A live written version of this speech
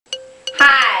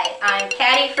I'm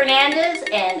Patty Fernandez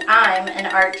and I'm an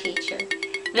art teacher.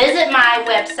 Visit my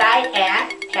website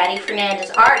at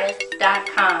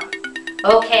pattyfernandezartist.com.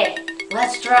 Okay,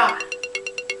 let's draw.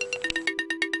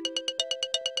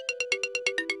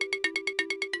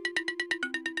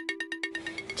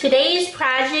 Today's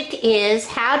project is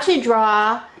how to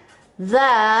draw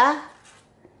the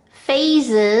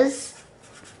phases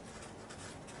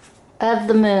of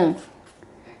the moon.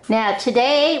 Now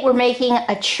today we're making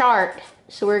a chart,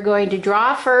 so we're going to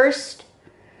draw first,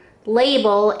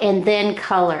 label, and then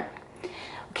color.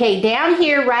 Okay, down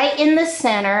here right in the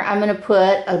center I'm going to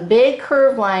put a big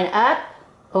curved line up,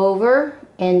 over,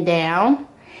 and down.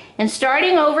 And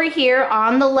starting over here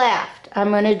on the left,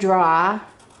 I'm going to draw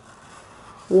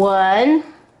 1,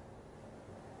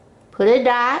 put a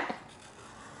dot,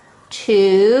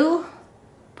 2,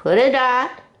 put a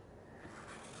dot,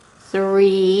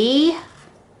 3,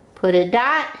 put a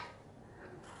dot,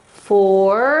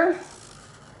 4,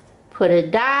 put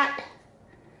a dot,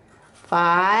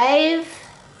 5,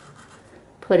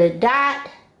 put a dot,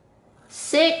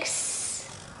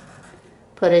 6,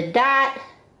 put a dot,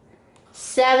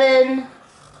 7,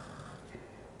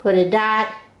 put a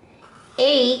dot,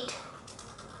 8,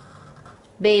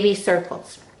 baby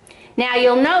circles. Now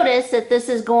you'll notice that this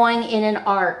is going in an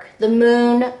arc. The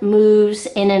moon moves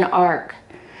in an arc.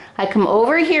 I come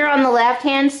over here on the left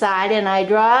hand side and I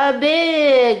draw a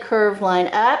big curved line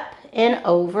up and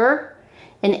over,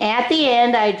 and at the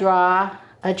end I draw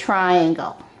a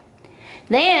triangle.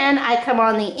 Then I come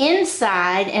on the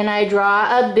inside and I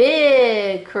draw a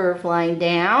big curved line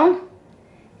down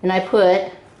and I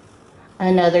put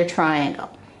another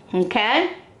triangle.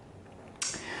 Okay?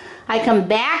 I come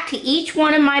back to each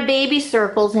one of my baby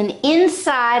circles, and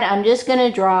inside I'm just going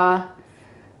to draw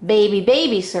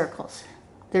baby circles.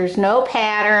 There's no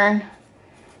pattern.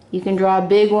 You can draw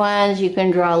big ones, you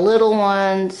can draw little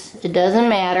ones. It doesn't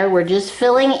matter. We're just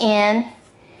filling in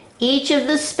each of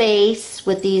the space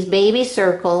with these baby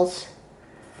circles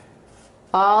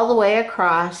all the way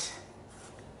across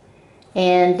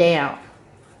and down.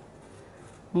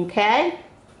 Okay?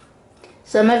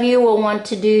 Some of you will want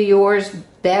to do yours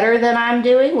better than I'm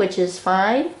doing, which is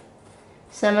fine.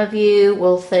 Some of you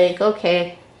will think,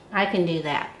 okay, I can do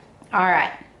that. All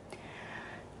right.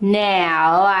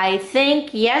 Now, I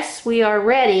think, yes, we are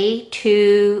ready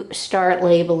to start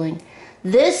labeling.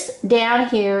 This down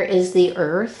here is the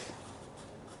Earth.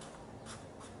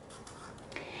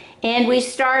 And we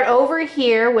start over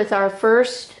here with our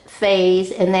first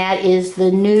phase, and that is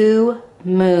the new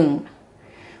moon.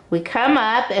 We come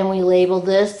up and we label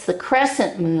this the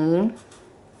crescent moon.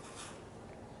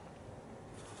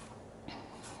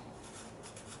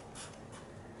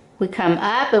 We come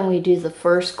up and we do the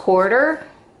first quarter.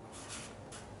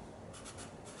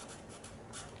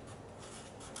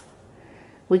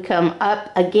 We come up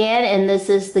again, and this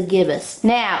is the gibbous.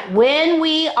 Now, when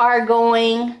we are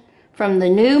going from the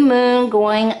new moon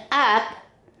going up,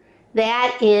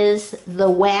 that is the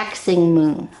waxing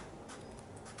moon.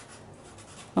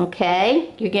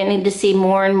 Okay? You're getting to see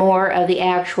more and more of the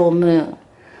actual moon.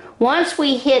 Once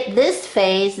we hit this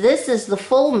phase, this is the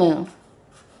full moon.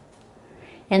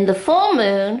 And the full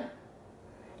moon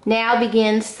now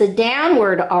begins the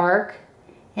downward arc,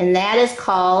 and that is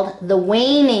called the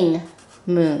waning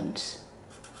moons.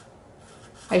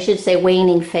 I should say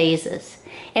waning phases.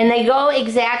 And they go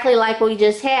exactly like we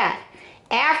just had.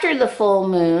 After the full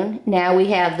moon, now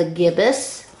we have the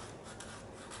gibbous.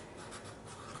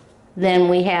 Then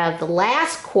we have the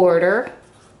last quarter.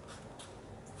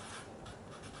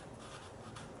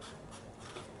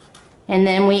 And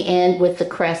then we end with the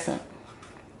crescent.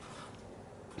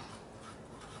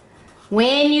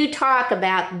 When you talk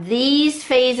about these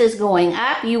phases going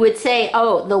up, you would say,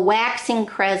 oh, the waxing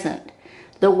crescent,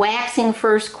 the waxing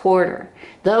first quarter,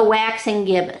 the waxing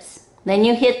gibbous. Then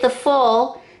you hit the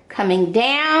full. Coming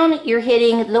down, you're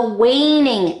hitting the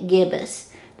waning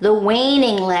gibbous, the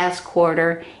waning last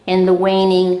quarter, and the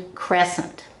waning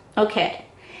crescent. Okay,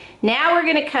 now we're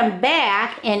going to come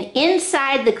back, and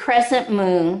inside the crescent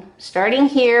moon, starting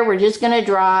here, we're just going to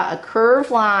draw a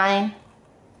curved line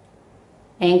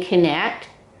and connect.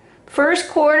 First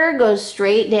quarter goes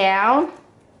straight down,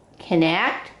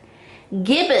 connect.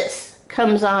 Gibbous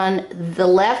comes on the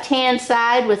left hand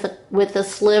side with a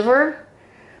sliver.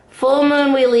 Full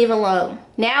moon we leave alone.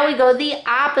 Now we go the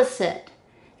opposite.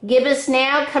 Gibbous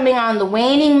now coming on the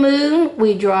waning moon,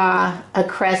 we draw a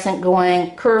crescent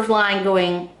going, curved line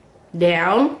going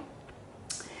down.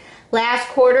 Last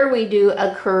quarter we do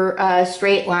a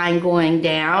straight line going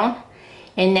down.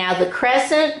 And now the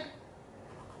crescent,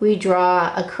 we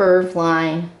draw a curved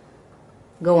line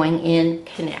going in,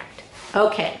 connect.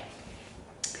 Okay,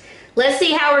 Let's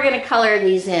see how we're going to color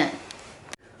these in.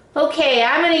 Okay,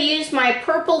 I'm going to use my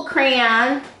purple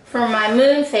crayon for my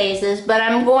moon phases, but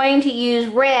I'm going to use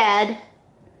red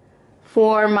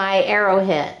for my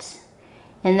arrowheads.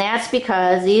 And that's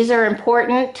because these are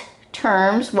important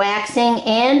terms. Waxing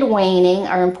and waning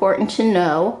are important to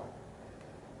know.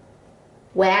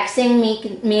 Waxing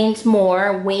means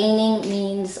more, waning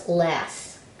means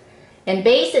less. And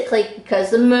basically,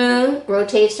 because the moon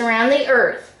rotates around the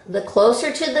earth, the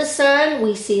closer to the sun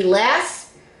we see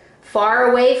less,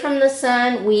 far away from the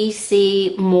sun we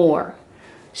see more.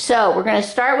 So we're going to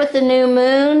start with the new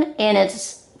moon, and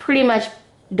it's pretty much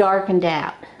darkened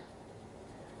out.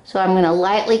 So I'm going to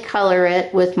lightly color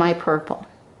it with my purple.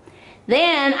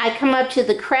 Then I come up to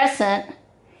the crescent,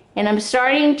 and I'm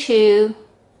starting to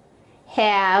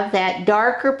have that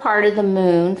darker part of the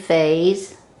moon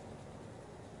phase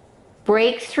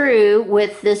break through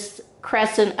with this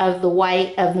crescent of the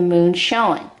white of the moon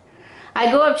showing. I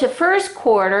go up to first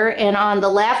quarter, and on the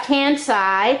left hand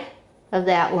side of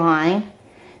that line,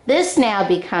 this now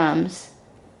becomes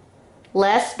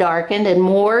less darkened and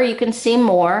more, you can see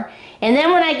more. And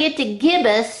then when I get to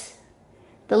gibbous,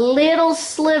 the little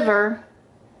sliver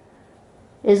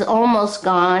is almost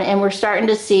gone, and we're starting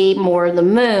to see more of the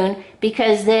moon,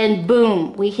 because then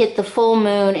boom, we hit the full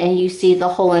moon and you see the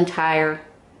whole entire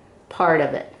part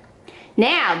of it.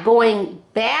 Now going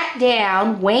back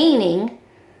down, waning,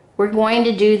 we're going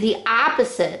to do the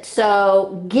opposite.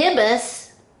 So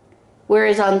gibbous,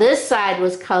 whereas on this side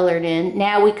was colored in,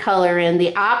 now we color in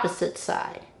the opposite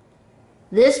side.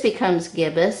 This becomes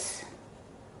gibbous.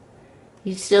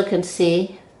 You still can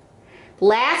see.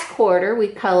 Last quarter we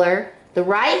color the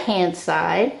right hand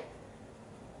side,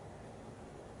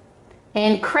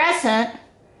 and crescent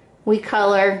we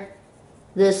color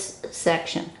this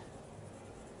section.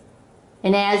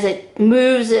 And as it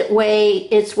moves its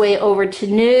way over to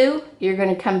new, you're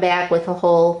going to come back with a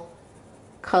whole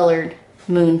colored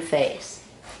moon phase.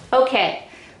 Okay,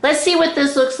 let's see what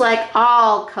this looks like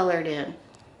all colored in.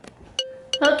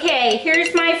 Okay,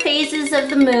 here's my phases of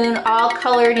the moon all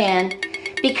colored in.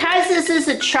 Because this is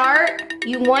a chart,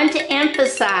 you want to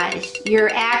emphasize your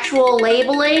actual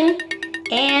labeling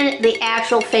and the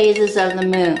actual phases of the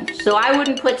moon. So I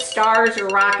wouldn't put stars or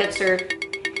rockets or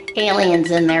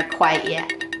aliens in there quite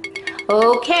yet.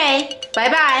 Okay,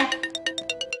 bye-bye.